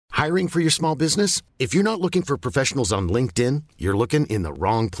Hiring for your small business? If you're not looking for professionals on LinkedIn, you're looking in the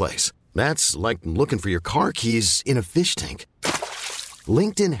wrong place. That's like looking for your car keys in a fish tank.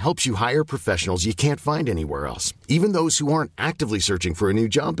 LinkedIn helps you hire professionals you can't find anywhere else, even those who aren't actively searching for a new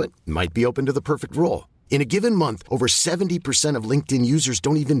job but might be open to the perfect role. In a given month, over 70% of LinkedIn users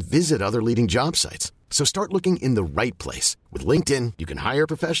don't even visit other leading job sites. So start looking in the right place. With LinkedIn, you can hire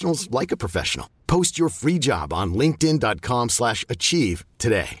professionals like a professional. Post your free job on linkedin.com/achieve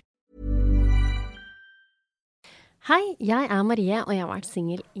today. Hei, jeg Marie, og jeg har vært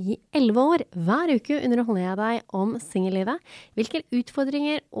single I 11 år. Hver uke underholder jeg deg om singellivet. Hvilke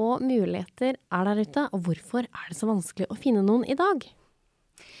utfordringer og muligheter der ute, og hvorfor det så vanskelig å finne noen I dag?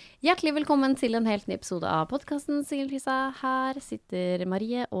 Hjertelig velkommen til en helt ny episode av podcasten Singelkrisa. Her sitter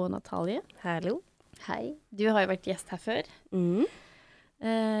Marie og Natalie. Hallo. Hei. Du har jo vært gjest her før.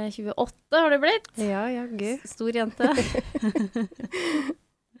 28 har du blitt. Ja, gud. Stor jente.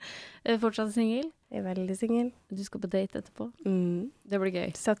 Fortsatt single? Jeg veldig single. Du skal på date etterpå? Det blir gøy.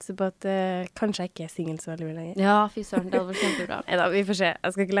 Satser på at kanskje jeg ikke single så veldig lenger. Ja, fy søren, det hadde vært kjempebra. Neida, vi får se.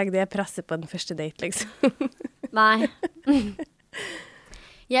 Jeg skal ikke legge det presset på den første date, liksom. Nei.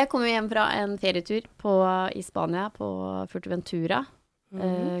 Jeg kom jo hjem fra en ferietur I Spania, på Fuerteventura,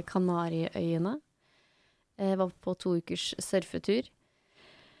 Kanariøyene. Jeg var på 2 ukers surfetur.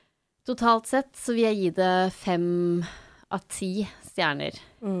 Totalt sett så vil jeg gi det 5 av 10 stjerner.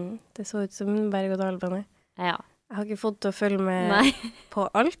 Det så ut som en berg-og-dal-bane. Ja. Jeg har ikke fått til å følge med på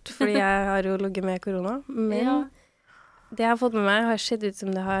alt, fordi jeg har jo ligget med korona. Men det jeg har fått med meg har sett ut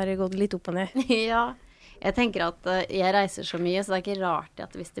som det har gått litt opp og ned. Ja, jeg tenker at jeg reiser så mye, så det ikke rart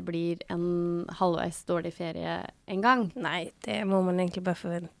at hvis det blir en halvveis dårlig ferie en gang. Nei, det må man egentlig bare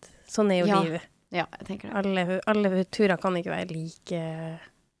forvente. Sånn jo livet. Ja, jeg tenker det. Alle turer kan ikke være like...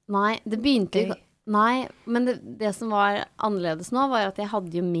 Nei, det begynte jo... Nei, men det som var annerledes nå var at jeg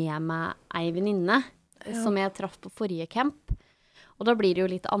hadde jo med meg ei venninne som jeg traff på forrige camp. Og da blir det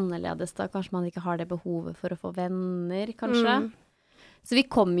jo litt annerledes da. Kanskje man ikke har det behovet for å få venner, kanskje. Så da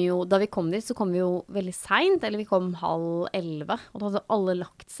vi kom dit, så kom vi jo veldig sent, eller vi kom 10:30, og da hadde alle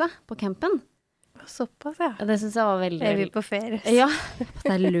lagt seg på campen. Såpass, ja. Det synes jeg var veldig... Vi på ferie? Ja,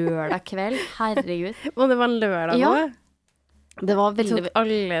 det lørdag kveld, herregud. Og det var en lørdag nå? Ja. Det var veldig... Tok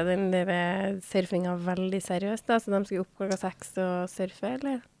alle den der surfinga veldig seriøst da, så de skulle opp 6 og surfe,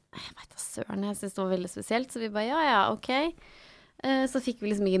 eller? Jeg vet da søren, jeg synes det var veldig spesielt, så vi bare, ja, ok. Så fikk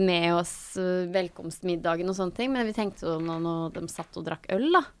vi liksom ikke med oss velkomstmiddagen og sånne ting, men vi tenkte jo når de satt og drakk øl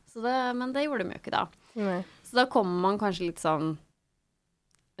da, men det gjorde de jo ikke da. Nei. Så da kommer man kanskje litt sånn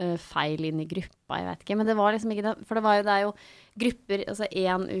feil inn I gruppa, jeg vet ikke, men det var liksom ikke det, for det jo grupper, altså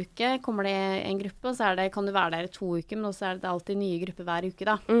 1 uke kommer det en gruppe, og så kan du være der I 2 uker, men også det alltid nye grupper hver uke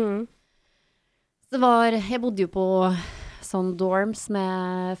da. Så jeg bodde jo på sånn dorms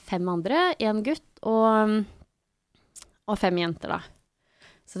med 5 andre, 1 gutt og 5 jenter da.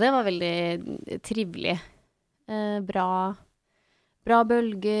 Så det var veldig trivelig. Bra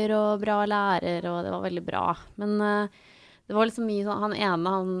bølger og bra lærer, og det var veldig bra. Men det var liksom mye sånn,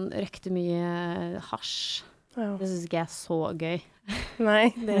 han røkte mye hasj. Ja. Det synes ikke jeg så gøy. Nei,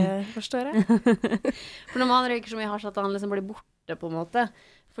 det forstår jeg. For når man røyker så mye hasj at han liksom blir borte på en måte,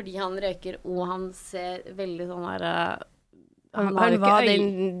 fordi han røyker, og han ser veldig sånn her... Han var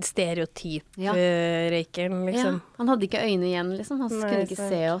den stereotyp røykeren, liksom. Ja, han hadde ikke øyne igjen, liksom. Han kunne ikke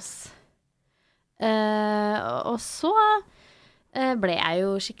se oss. Og så ble jeg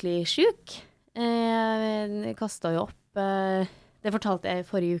jo skikkelig syk. Jeg kastet jo opp. Det fortalte jeg I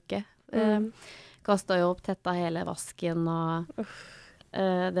forrige uke. Kastet jo opp, tetta hele vasken, og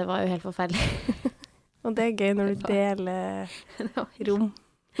det var jo helt forferdelig. Og det gøy når du deler rom.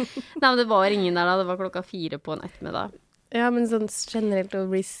 Nei, men det var ingen der da. Det var 4:00 på en ettermiddag. Ja, men sånn generelt å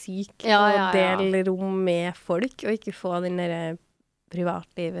bli syk og dele rom med folk, og ikke få den der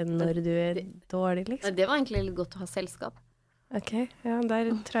privatlivet når du dårlig, liksom. Det var egentlig litt godt å ha selskap. Ok, ja,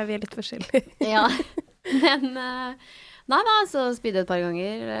 der tror jeg vi litt forskjellige. Ja, men nei da, så spydde jeg et par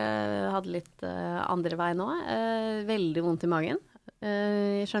ganger, hadde litt andre vei nå, veldig vondt I magen.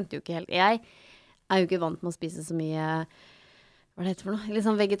 Jeg skjønte jo ikke helt, jeg jo ikke vant med å spise så mye, hva det heter for noe? Litt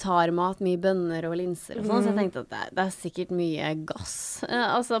sånn vegetarmat, mye bønner og linser og sånn, så jeg tenkte at det sikkert mye gass,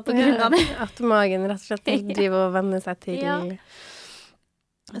 altså på grunn av det. At magen rett og slett driver og venner seg til... Ja.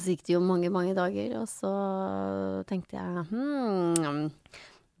 Så gikk det jo mange dager, og så tenkte jeg,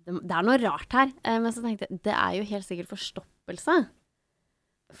 det noe rart her, men så tenkte jeg, det jo helt sikkert forstoppelse,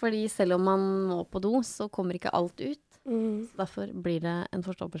 fordi selv om man må på do, så kommer ikke alt ut, så derfor blir det en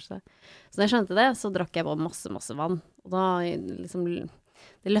forstoppelse. Så da jeg skjønte det, så drakk jeg bare masse vann, og da liksom,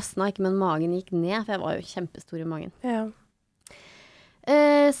 det løsnet ikke, men magen gikk ned, for jeg var jo kjempestor I magen. Ja.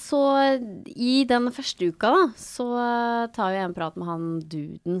 Så i den første uka da, så tar jeg en prat med han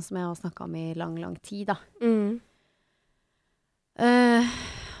duden som jeg har snakket om i lang, lang tid da.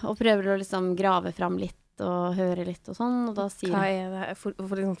 Og prøver å liksom grave fram litt og høre litt og sånn, og da sier Hva er det her?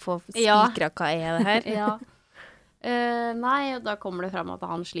 For liksom få spikere, hva er det her? Ja. Nei, og da kommer det frem at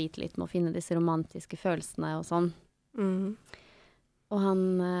han sliter litt med å finne disse romantiske følelsene og sånn. Og han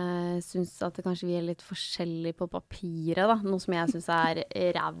synes at det kanskje vi er litt forskjellige på papiret da, noe som jeg synes er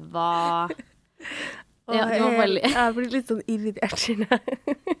ræva. Ja, det var veldig... Jeg blir litt sånn irritert, skjønner jeg.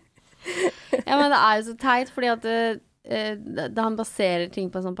 Ja, men det er jo så teit, fordi at han baserer ting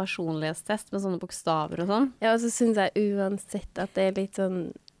på en sånn personlighetstest med sånne bokstaver og sånn. Ja, og så synes jeg uansett at det er litt sånn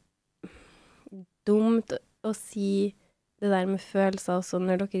dumt å si det der med følelser også,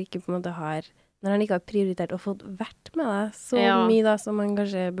 når dere ikke på en måte har, når han ikke har prioritert og fått vært med deg så mye da, som han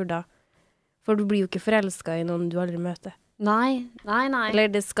kanskje burde. For du blir jo ikke forelsket i noen du aldri møter. Nei. Eller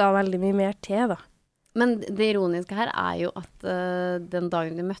det skal veldig mye mer til da. Men det ironiske her er jo at den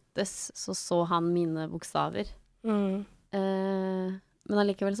dagen vi møttes, så han mine bokstaver. Men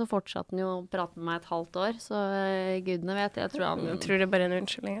allikevel så fortsatte han jo å prate med meg et halvt år, så gudene vet, jeg tror det er bare en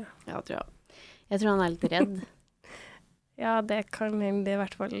unnskyldning. Ja, jeg tror han er litt redd. Ja, det kan hende, det er i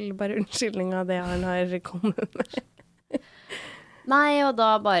hvert fall bare unnskyldning av det han har kommet med. Nei, og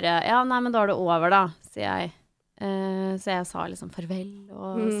da bare, men da er det over da, sier jeg. Så jeg sa liksom farvel,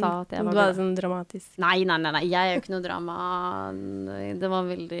 og sa at jeg var glad. Var det sånn dramatisk? Nei, jeg er jo ikke noe drama. Det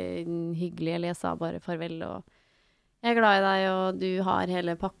var veldig hyggelig, eller jeg sa bare farvel, og jeg er glad i deg, og du har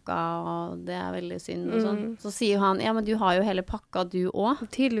hele pakka, og det er veldig synd, og sånn. Så sier jo han, ja, men du har jo hele pakka, du også.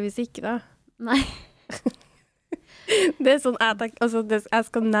 Tydeligvis ikke da. Nei. Det er sånn, jeg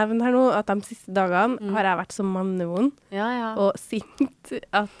skal nevne her nå, at de siste dagene har jeg vært så mannevond, og sint,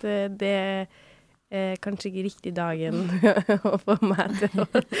 at det kanskje ikke riktig dagen å få meg til å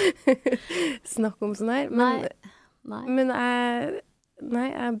snakke om sånn her. Men jeg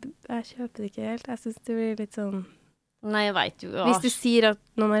kjøper det ikke helt. Jeg synes det blir litt sånn... Nei, jeg vet jo. Hvis du sier at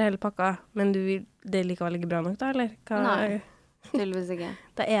noen har hele pakka, men det er likevel ikke bra nok da, eller? Nei, tydeligvis ikke.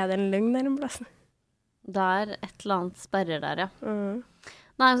 Da er det en løgn der en plass. Det er et eller annet sperrer der, ja.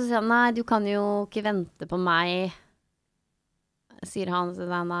 Nei, så sier han, nei, du kan jo ikke vente på meg. Sier han, så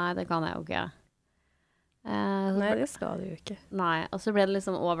nei, det kan jeg jo ikke. Nei, det skal du jo ikke. Nei, og så ble det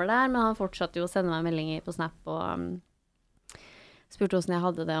liksom over der, men han fortsatte jo å sende meg meldinger på Snap, og spurte hvordan jeg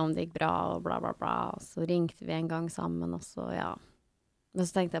hadde det, om det gikk bra, og bla, bla, bla. Og så ringte vi en gang sammen, og så, ja. Men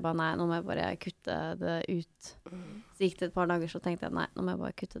så tenkte jeg bare, nei, nå må jeg bare kutte det ut. Så gikk det et par dager, så tenkte jeg, nei, nå må jeg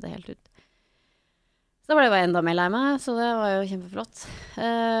bare kutte det helt ut. Så da ble jeg bare enda mer lei meg, så det var jo kjempeflott.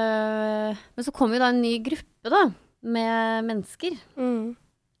 Men så kom jo da en ny gruppe da, med mennesker.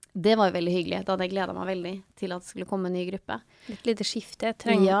 Det var jo veldig hyggelig, da hadde jeg gledet meg veldig til at det skulle komme en ny gruppe. Litt lite skifte,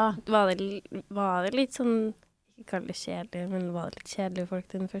 var det litt sånn, ikke kall det kjedelig, men var det litt kjedelige folk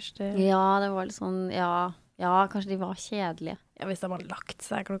til den første? Ja, det var litt sånn, ja, kanskje de var kjedelige. Ja, hvis de har lagt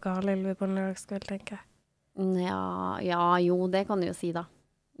seg 11:30 på en lørdagskveld, tenker jeg. Ja, jo, det kan du jo si da.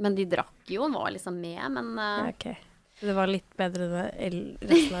 Men de drakk jo, var liksom med, men... Ok, det var litt bedre enn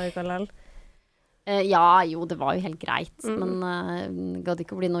resten av uka lall. Ja, jo, det var jo helt greit, men gadd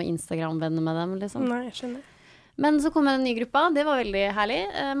ikke å bli noe Instagram-venner med dem, liksom. Nei, jeg skjønner. Men så kom en ny gruppe, det var veldig herlig.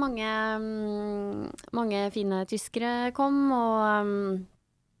 Mange fine tyskere kom, og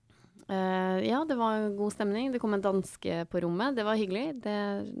ja, det var god stemning. Det kom en danske på rommet, det var hyggelig. Det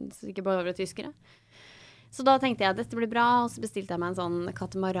ikke bare var tyskere. Så da tenkte jeg at dette blir bra, og så bestilte jeg meg en sånn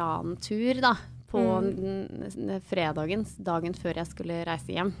katamaran-tur da, på fredagen, dagen før jeg skulle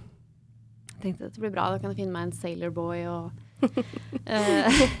reise hjem. Jeg tenkte dette blir bra, da kan jeg finne meg en sailor boy og...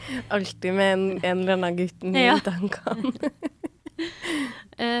 Alltid med en eller annen gutten i tankene.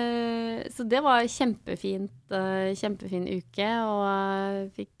 Så det var kjempefint, kjempefin uke, og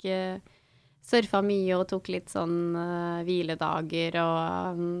fikk surfa mye og tok litt sånn hviledager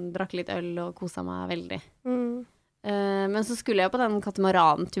og drakk litt øl og koset meg veldig. Men så skulle jeg på den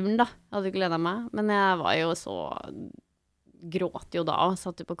katamaran-turen da, hadde gledet meg, men jeg var jo så... gråt jo da, og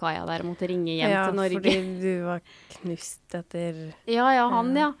satt jo på kaia der og måtte ringe hjem til Norge. Ja, fordi du var knust etter... Ja, han,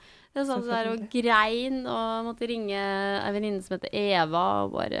 ja. Jeg satt der og grein, og måtte ringe en venninne som heter Eva,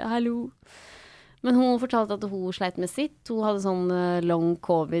 og bare, hallo. Men hun fortalte at hun sleit med sitt. Hun hadde sånn long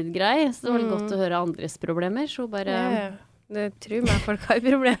covid-grei, så det var litt godt å høre andres problemer, så bare... Ja. Det tror meg folk har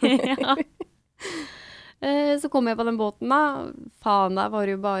problemer. Ja. Så kom jeg på den båten da. Faen, der var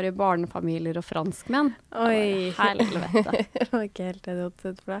det jo bare barnefamilier og franskmenn. Oi. Helvete. Det var ikke helt det du hadde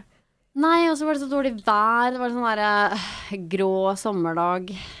sett for deg. Nei, og så var det så dårlig vær. Det var sånn der grå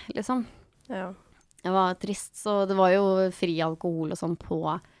sommerdag, liksom. Ja. Jeg var trist, så det var jo fri alkohol og sånn på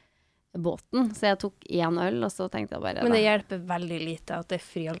båten, så jeg tok 1 øl, og så tenkte jeg bare... Men det hjelper veldig lite at det er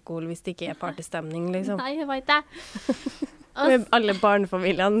fri alkohol hvis det ikke er partystemning, liksom. Nei, jeg vet det. Med alle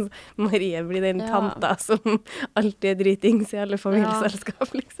barnefamiliene, Marie blir den tanta som alltid er dritings i alle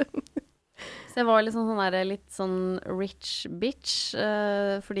familieselskap, liksom. Så jeg var liksom litt sånn rich bitch,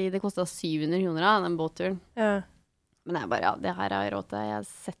 fordi det kostet 700 kroner av den båtturen. Ja. Men jeg bare, det her har jeg råd til. Jeg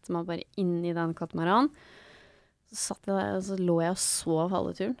setter meg bare inn i den katamaran. Så satt jeg der, og så lå jeg og sov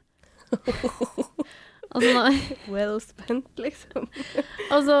halve turen. Well spent, liksom.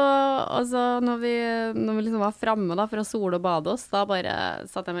 og så når vi liksom var fremme da, for å sole og bade oss, da bare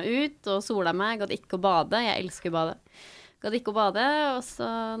satte jeg meg ut og sola meg, gadd ikke å bade. Jeg elsker å bade. Gadd ikke å bade, og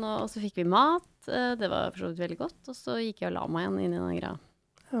så fikk vi mat. Det var for så vidt veldig godt. Og så gikk jeg og la meg igjen inn i den greia.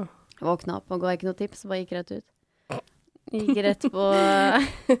 Ja. Våkna opp og ga ikke noe tips, bare gikk rett ut. Gikk rett på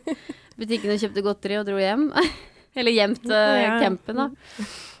butikken og kjøpte godteri og dro hjem. Eller hjem til campen, da.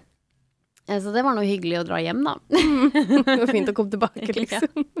 Så det var noe hyggelig å dra hjem, da. Det var fint å komme tilbake,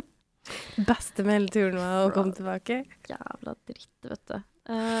 liksom. Beste med hele turen var å komme tilbake. Jævla dritt, vet du.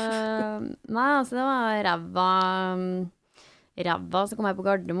 Nei, altså det var ræva, så kom jeg på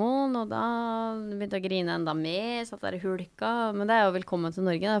Gardermoen, og da begynte jeg å grine enda mer, satt der i hulka. Men det er jo velkommen til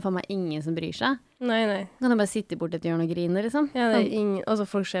Norge, det er for meg ingen som bryr seg. Nei. Kan jeg bare sitte bort et hjørne og grine, liksom? Ja, det er ingen, altså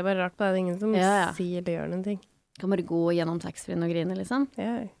folk ser bare rart på det, det er ingen som sier eller gjør noen ting. Kan bare gå gjennom taxfree-en og grine, liksom?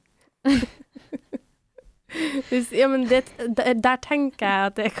 Ja. Ja, men der tenker jeg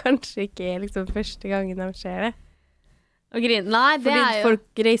at det kanskje ikke er liksom første gangen de ser det. Og grine. Nei, det fordi er jo...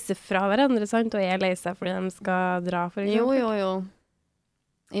 folk reiser fra hverandre, sant? Og er lei seg fordi de skal dra, for eksempel.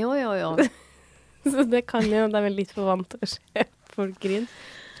 Jo. Så det kan jo, de er litt for vant til å se folk grine.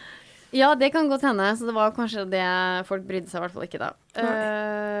 Ja, det kan godt hende. Så det var kanskje det folk brydde seg i hvert fall ikke da.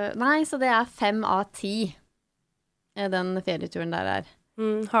 Nei, så det er 5 av 10 den ferieturen der er.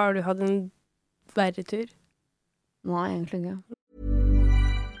 Har du hatt en verre tur? Nei, egentlig ikke.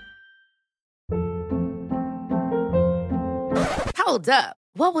 Hold up.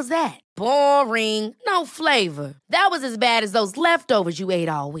 What was that? Boring. No flavor. That was as bad as those leftovers you ate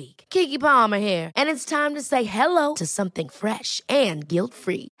all week. Keke Palmer here, and it's time to say hello to something fresh and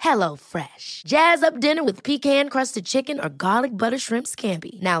guilt-free. HelloFresh. Jazz up dinner with pecan-crusted chicken or garlic butter shrimp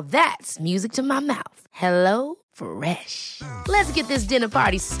scampi. Now that's music to my mouth. HelloFresh. Let's get this dinner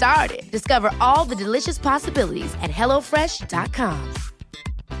party started. Discover all the delicious possibilities at HelloFresh.com.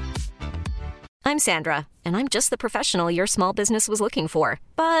 I'm Sandra, and I'm just the professional your small business was looking for.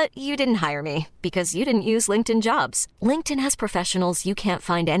 But you didn't hire me because you didn't use LinkedIn Jobs. LinkedIn has professionals you can't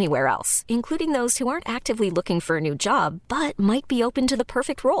find anywhere else, including those who aren't actively looking for a new job, but might be open to the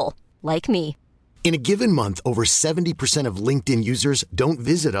perfect role, like me. In a given month, over 70% of LinkedIn users don't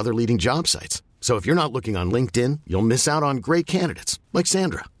visit other leading job sites. So if you're not looking on LinkedIn, you'll miss out on great candidates, like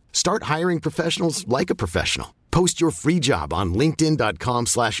Sandra. Start hiring professionals like a professional. Post your free job on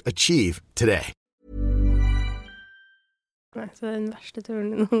linkedin.com/achieve today. Nei, så det er den verste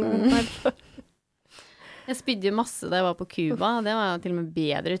turen noen gang. Jeg spydde jo masse da jeg var på Cuba. Det var jo til og med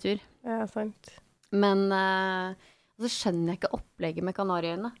bedre tur. Ja, sant. Men så skjønner jeg ikke opplegget med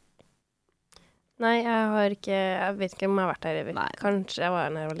Kanariøyene. Nei, jeg vet ikke om jeg har vært der. Kanskje jeg var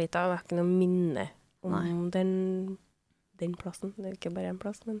der da jeg var liten. Jeg har ikke noe minne om den plassen. Det er ikke bare en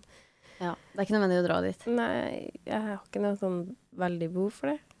plass, men... Ja, det er ikke nødvendig å dra dit. Nei, jeg har ikke noe sånn veldig behov for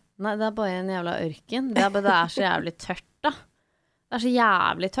det. Nei, det er bare en jævla ørken. Det er så jævlig tørt, da. Det er så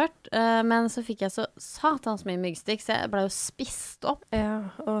jævlig tørt. Men så fikk jeg så satans mye myggstikk, så jeg ble jo spist opp. Ja,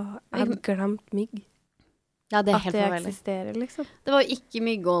 og jeg hadde glemt mygg. Ja, det er helt forveldig. At det eksisterer, liksom. Det var jo ikke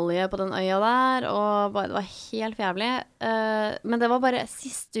myggolje på den øya der, og det var helt jævlig. Men det var bare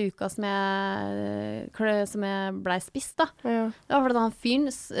siste uka som jeg ble spist, da. Ja. Det var fordi han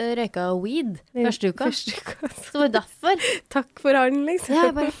fyren røyka weed første uka. Så det var derfor. Takk for han, liksom. Ja,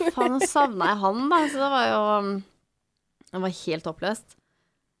 jeg bare, faen, nå savnet jeg han, da. Så det var jo... Det var helt oppløst.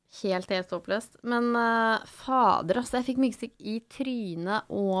 Helt oppløst. Men fader, altså, jeg fikk myggstikk i trynet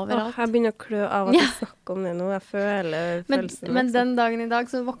overalt. Jeg begynner å klø av at jeg snakker om det nå. Jeg føler følelsen. Men den dagen i dag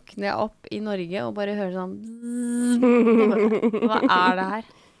så våkner jeg opp i Norge og bare hører sånn hva er det her?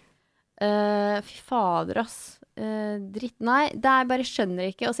 Fy fader, ass. Dritt. Nei, det er bare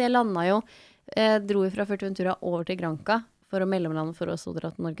skjønner ikke. Altså, jeg landet jo, dro fra Fuerteventura over til Granca for å mellomlande for oss å dra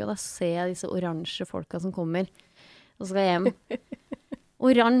til Norge. Og da ser jeg disse oransje folka som kommer og skal hjem.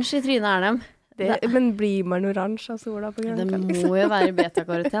 Oransje i trynet er dem. Men blir man oransje av sola på Granca? Det må jo være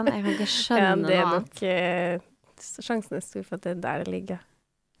beta-karoten. Jeg kan ikke skjønne noe annet. Ja, det er nok sjansen er stor for at det er der det ligger.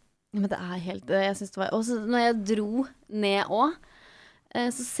 Men det er helt... Jeg synes det var... Også når jeg dro ned også,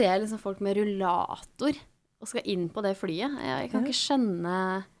 så ser jeg liksom folk med rullator og skal inn på det flyet. Jeg kan ikke skjønne...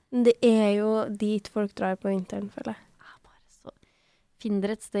 Det jo dit folk drar på vinteren, føler jeg. Finn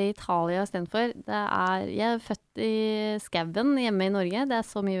dere et sted i Italia i stedet for. Jeg født i skauen hjemme i Norge. Det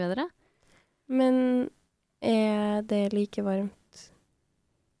så mye bedre. Men det like varmt?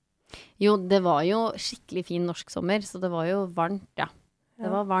 Jo, det var jo skikkelig fin norsk sommer, så det var jo varmt, ja. Det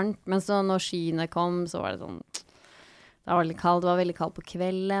var varmt, men så når skyene kom, så var det sånn... Det var veldig kaldt, det var veldig kaldt på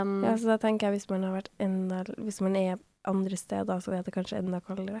kvelden. Ja, så da tenker jeg hvis man andre steder, så det kanskje enda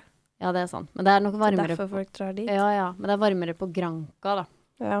kaldere. Ja, det sant. Men det nok varmere... Så derfor folk drar dit. Ja. Men det varmere på Granca, da.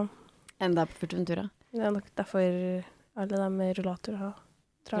 Ja. Enn der på Fuerteventura. Det nok derfor alle de med rullator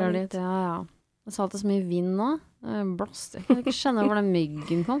drar dit. Ja. Det sa alltid så mye vind nå. Blåst. Jeg kan ikke skjønne hvor den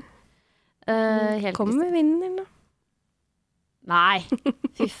myggen kom. Kom med vinden, da. Nei,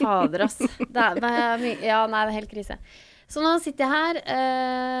 fy fader, ass. Det er helt krise. Så nå sitter jeg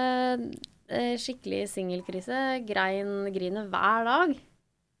her, skikkelig singelkrise, griner hver dag.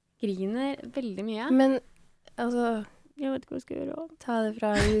 Griner veldig mye. Men, altså, jeg vet ikke hva jeg skal gjøre. Ta det fra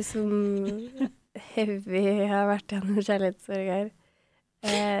hun som heavy har vært gjennom kjærlighetssorg her.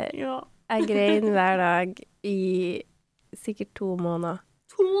 Jeg grein hver dag i sikkert 2 måneder.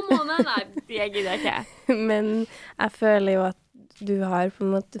 2 måneder? Nei, det gidder jeg ikke. Men jeg føler jo at du har på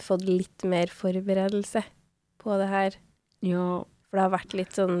en måte fått litt mer forberedelse på det her. Ja. For det har vært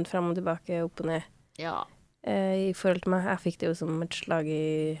litt sånn frem og tilbake, opp og ned. Ja. I forhold til meg. Jeg fikk det jo som et slag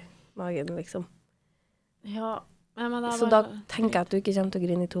i magen, liksom. Ja. Men det så da tenker jeg at du ikke kommer til å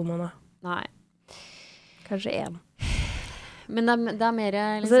grine i 2 måneder. Nei. Kanskje 1. Men det mer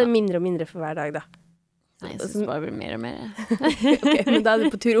liksom... Så det mindre og mindre for hver dag, da. Nei, jeg synes det bare blir mer og mer. Ok, men da du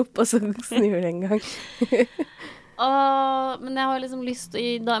på tur opp, og så snur det en gang. Men jeg har liksom lyst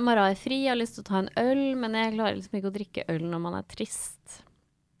til... I morgen fri, jeg har lyst til å ta en øl, men jeg klarer liksom ikke å drikke øl når man trist.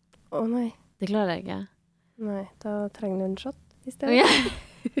 Nei. Det klarer jeg ikke. Nei, da trenger du en shot i stedet.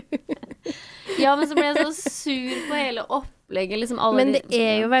 Ja, men så ble jeg så sur på hele opplegget. Liksom men det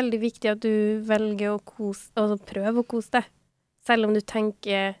jo veldig viktig at du velger å prøve å kose deg. Selv om du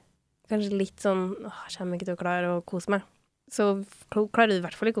tenker kanskje litt sånn, jeg kommer ikke til å klare å kose meg. Så klarer du i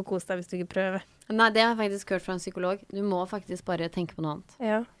hvert fall ikke å kose deg hvis du ikke prøver. Nei, det har jeg faktisk hørt fra en psykolog. Du må faktisk bare tenke på noe annet.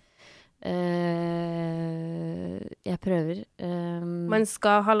 Ja. Jeg prøver. Man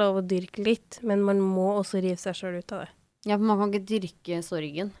skal ha lov å dyrke litt, men man må også rive seg selv ut av det. Ja, for man kan ikke dyrke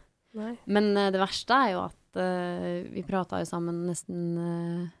sorgen. Nei. Men det verste jo at vi pratet jo sammen nesten...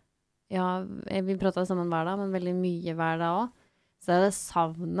 vi pratet jo sammen hver dag, men veldig mye hver dag også. Så det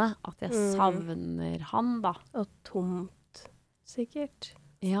savnet, at jeg savner han, da. Og tomt, sikkert.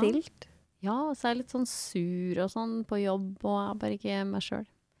 Ja. Stilt. Ja, og så jeg litt sånn sur og sånn på jobb, og jeg bare ikke meg selv.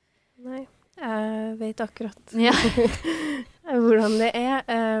 Nei, jeg vet akkurat ja. hvordan det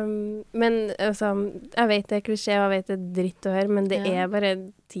men altså, jeg vet det klisjé, og jeg vet det dritt å høre, men det bare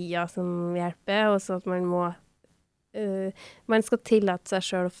tida som hjelper, og så at man må man skal tillate seg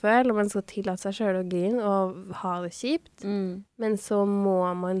selv å føle, og man skal tillate seg selv å grine og ha det kjipt, men så må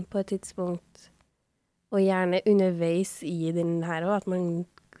man på et tidspunkt, og gjerne underveis i den her også, at man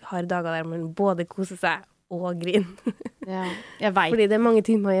har dager der man både koser seg og griner. Ja, jeg vet. Fordi det mange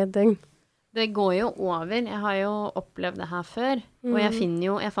timer i et døgn. Det går jo over. Jeg har jo opplevd det her før, og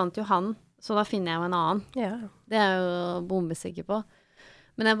jeg fant jo han, så da finner jeg jo en annen. Ja. Det jeg jo bombesikker på.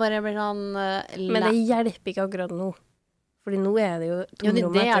 Men jeg bare blir sånn... Men det hjelper ikke akkurat nå. Fordi nå det jo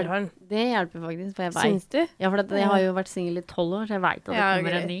tomrom etter han. Det hjelper faktisk, for jeg vet. Syns du? Ja, for jeg har jo vært single i 12 år, så jeg vet at det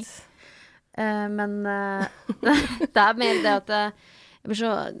kommer en ny. Men det mer det at jeg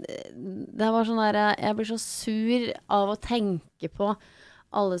blir så sur av å tenke på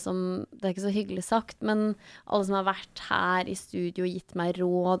alle som, det ikke så hyggelig sagt, men alle som har vært her i studio og gitt meg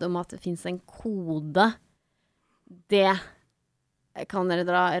råd om at det finnes en kode, det kan dere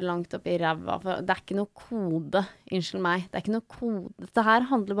dra langt opp i ræva, for det ikke noe kode, unnskyld meg, det ikke noe kode. Dette her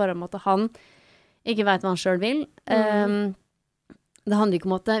handler bare om at han ikke vet hva han selv vil. Det handler ikke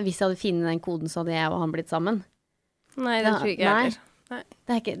om at hvis jeg hadde finnet den koden, så hadde jeg og han blitt sammen. Nei, det tror jeg ikke heller. Nei.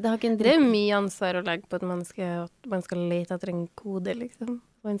 Det er mye ansvar å legge på et menneske, at man skal lete etter en kode, liksom.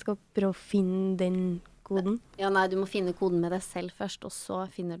 Man skal prøve å finne den koden. Ja, nei, du må finne koden med deg selv først, og så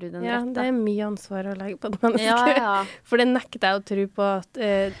finner du den rette. Ja, det er mye ansvar å legge på et menneske. Ja. For det nekter jeg å tro på at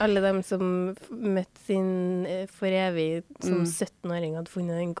alle dem som møtte sin for evig som 17-åring hadde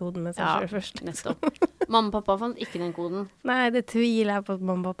funnet den koden med seg selv først. Liksom. Nettopp. Mamma og pappa fant ikke den koden. Nei, det tviler jeg på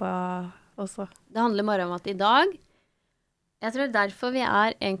at mamma og pappa også. Det handler bare om at i dag, jeg tror derfor vi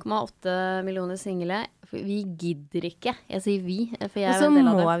 1,8 millioner single, for vi gidder ikke. Jeg sier vi, for jeg og så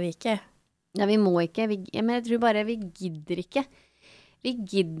må vi ikke. Ja, vi må ikke. Men jeg tror bare vi gidder ikke. Vi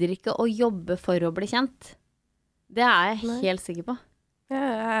gidder ikke å jobbe for å bli kjent. Det jeg helt sikker på. Ja,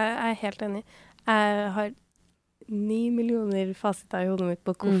 jeg helt enig. Jeg har 9 millioner fasiter I hodet mitt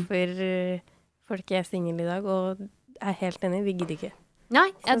på hvorfor folk single I dag, og jeg helt enig, vi gidder ikke. Nei,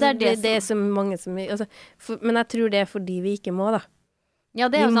 det så mange som altså, men jeg tror det fordi vi ikke må da. Ja,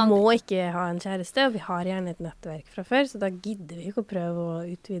 det vi må ikke ha en kjæreste, og vi har gjerne et nettverk fra før, så da gidder vi ikke å prøve å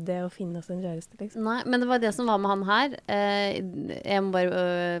utvide og finne oss en kjæreste, liksom. Nei, men det var det som var med han her. Jeg må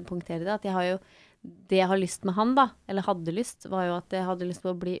bare punktere det, at det jeg har lyst med han da, eller hadde lyst, var jo at jeg hadde lyst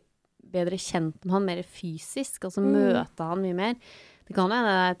på å bli bedre kjent med han, mer fysisk, altså møte han mye mer. Det kan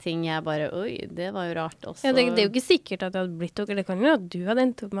være det ting jeg bare, oi, det var jo rart også. Ja, det er jo ikke sikkert at det hadde blitt dere, det kan jo at du hadde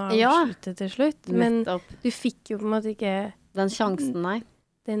endt opp med å slutte til slutt, men du fikk jo på en måte ikke den sjansen, nei.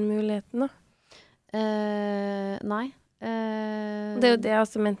 Den muligheten da. Nei. Det er jo det jeg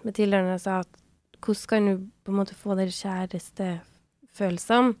også mente med tidligere når jeg sa at hvordan kan du på en måte få dere kjæreste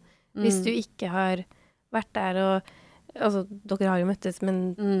følsom hvis du ikke har vært der og altså, dere har jo møttes,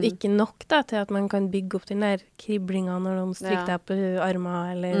 men ikke nok da, til at man kan bygge opp den der kriblinga når de stryker deg på armen,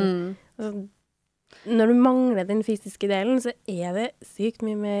 eller altså, når du mangler den fysiske delen, så er det sykt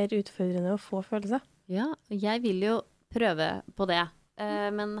mye mer utfordrende å få følelser. Ja, jeg vil jo prøve på det,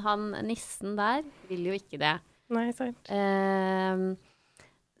 men han nissen der vil jo ikke det. Nei, sant.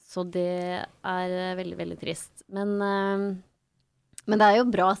 Så det veldig, veldig trist. Men det jo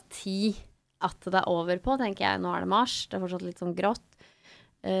bra tid at det over på, tenker jeg. Nå det mars, det fortsatt litt sånn grått.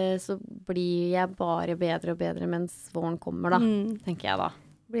 Så blir jeg bare bedre og bedre mens våren kommer da, tenker jeg da.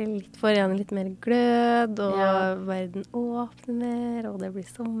 Blir litt foran litt mer glød, og verden åpner mer, og det blir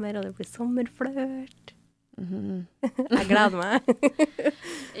sommer, og det blir sommerflørt. Jeg gleder meg.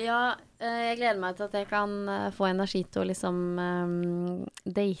 Ja, jeg gleder meg til at jeg kan få energi til å liksom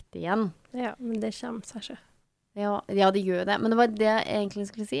date igjen. Ja, men det kommer seg ikke. Ja, det gjør det. Men det var det jeg egentlig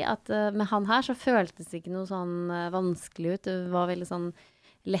skulle si, at med han her så føltes det ikke noe sånn vanskelig ut. Det var veldig sånn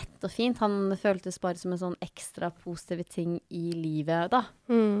lett og fint. Han føltes bare som en sånn ekstra positive ting I livet da.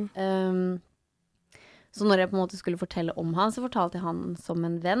 Så når jeg på en måte skulle fortelle om han, så fortalte jeg han som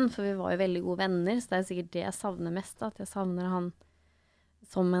en venn, for vi var jo veldig gode venner, så det sikkert det jeg savner mest da, at jeg savner han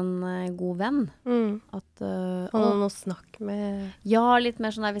som en god venn. At, og noen å snakke med. Ja, litt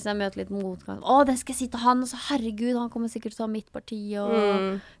mer sånn der, hvis jeg møter litt motgang. Det skal jeg si til han, og så herregud, han kommer sikkert til å ha mitt parti,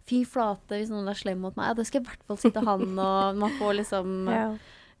 og fy flate, hvis noen slem mot meg. Ja, det skal jeg I hvert fall si til han, og man får liksom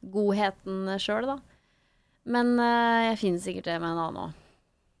godheten selv da. Men jeg finner sikkert det med en annen også.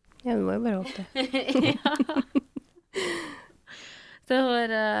 Ja, du må jo bare håpe det. Så jeg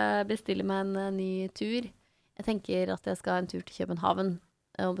får bestille meg en ny tur. Jeg tenker at jeg skal ha en tur til København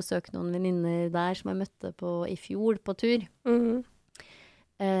og besøke noen venninner der som jeg møtte på I fjor på tur.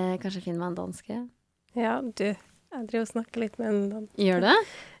 Kanskje finne meg en danske? Ja, jeg driver og snakker litt med en danske. Gjør det?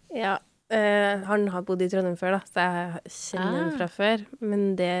 Ja, han har bodd I Trondheim før da, så jeg kjenner den fra før.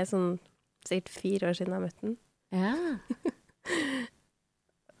 Men det sånn sikkert 4 år siden jeg møtte den. Ja.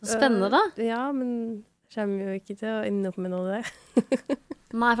 Spennende da. Ja, men kommer jo ikke til å ende opp med noe der.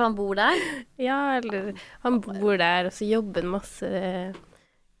 Nei, for han bor der? Ja, eller han bor der, og så jobber han masse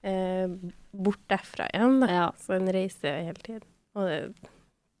bort derfra igjen da. Ja. Så han reiser hele tiden. Og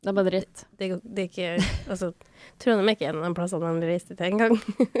det bare dritt. Det ikke, altså, Trondheim ikke en av de plassene han reiste til en gang.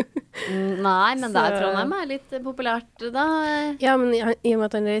 Nei, men der Trondheim litt populært da. Ja, men I og med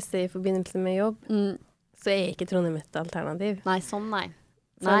at han reiser I forbindelse med jobb, så ikke Trondheim et alternativ. Nei, sånn nei.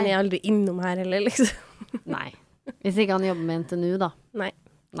 Så han aldri innom her heller, liksom. Nei. Hvis ikke han jobber med NTNU, da. Nei.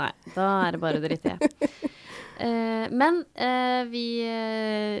 Nei, da det bare dritt det. Men vi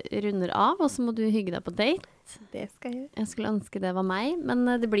runder av, og så må du hygge deg på date. Det skal jeg gjøre. Jeg skulle ønske det var meg, men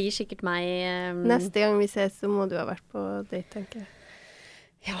det blir sikkert meg. Neste gang vi ses, så må du ha vært på date, tenker jeg.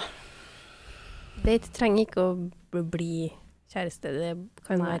 Ja. Date trenger ikke å bli kjæreste. Det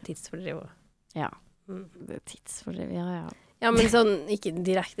kan være tidsfordriv også. Ja. Det tidsfordriv, ja. Ja, men sånn, ikke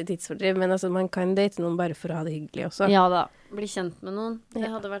direkte tidsfordriv, men altså, man kan date noen bare for å ha det hyggelig også. Ja da, bli kjent med noen. Det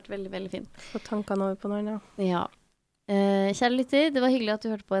hadde vært veldig, veldig fint. Få tankene over på noen, Ja. Kjære lytter, det var hyggelig at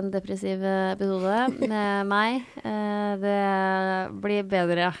du hørte på en depressiv episode med meg. Det blir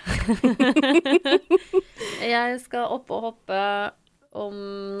bedre. Jeg skal opp og hoppe om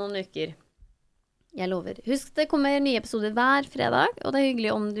noen uker. Jeg lover. Husk, det kommer nye episoder hver fredag, og det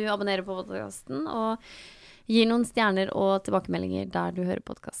hyggelig om du abonnerer på podcasten, og gir noen stjerner og tilbakemeldinger der du hører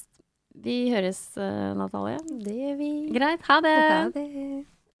podcast. Vi høres, Natalie. Det gjør vi. Greit, ha det! Ha det!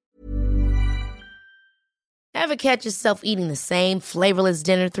 Ever catch yourself eating the same flavorless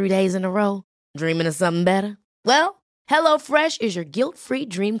dinner 3 days in a row? Dreaming of something better? Well, HelloFresh is your guilt-free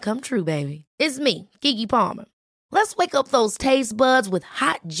dream come true, baby. It's me, Keke Palmer. Let's wake up those taste buds with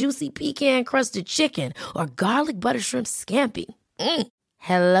hot, juicy pecan-crusted chicken or garlic butter shrimp scampi.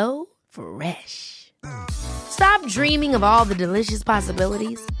 Hello Fresh. Stop dreaming of all the delicious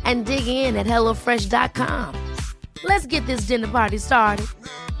possibilities and dig in at HelloFresh.com. Let's get this dinner party started.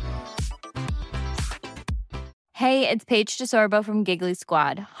 Hey, it's Paige DeSorbo from Giggly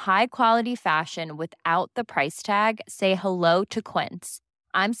Squad. High quality fashion without the price tag. Say hello to Quince.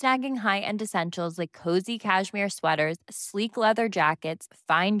 I'm snagging high-end essentials like cozy cashmere sweaters, sleek leather jackets,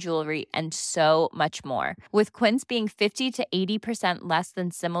 fine jewelry, and so much more. With Quince being 50 to 80% less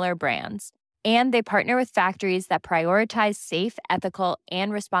than similar brands. And they partner with factories that prioritize safe, ethical,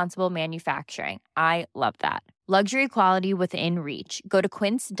 and responsible manufacturing. I love that. Luxury quality within reach. Go to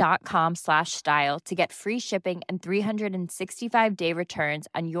quince.com/style to get free shipping and 365-day returns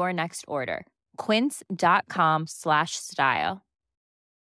on your next order. Quince.com/style.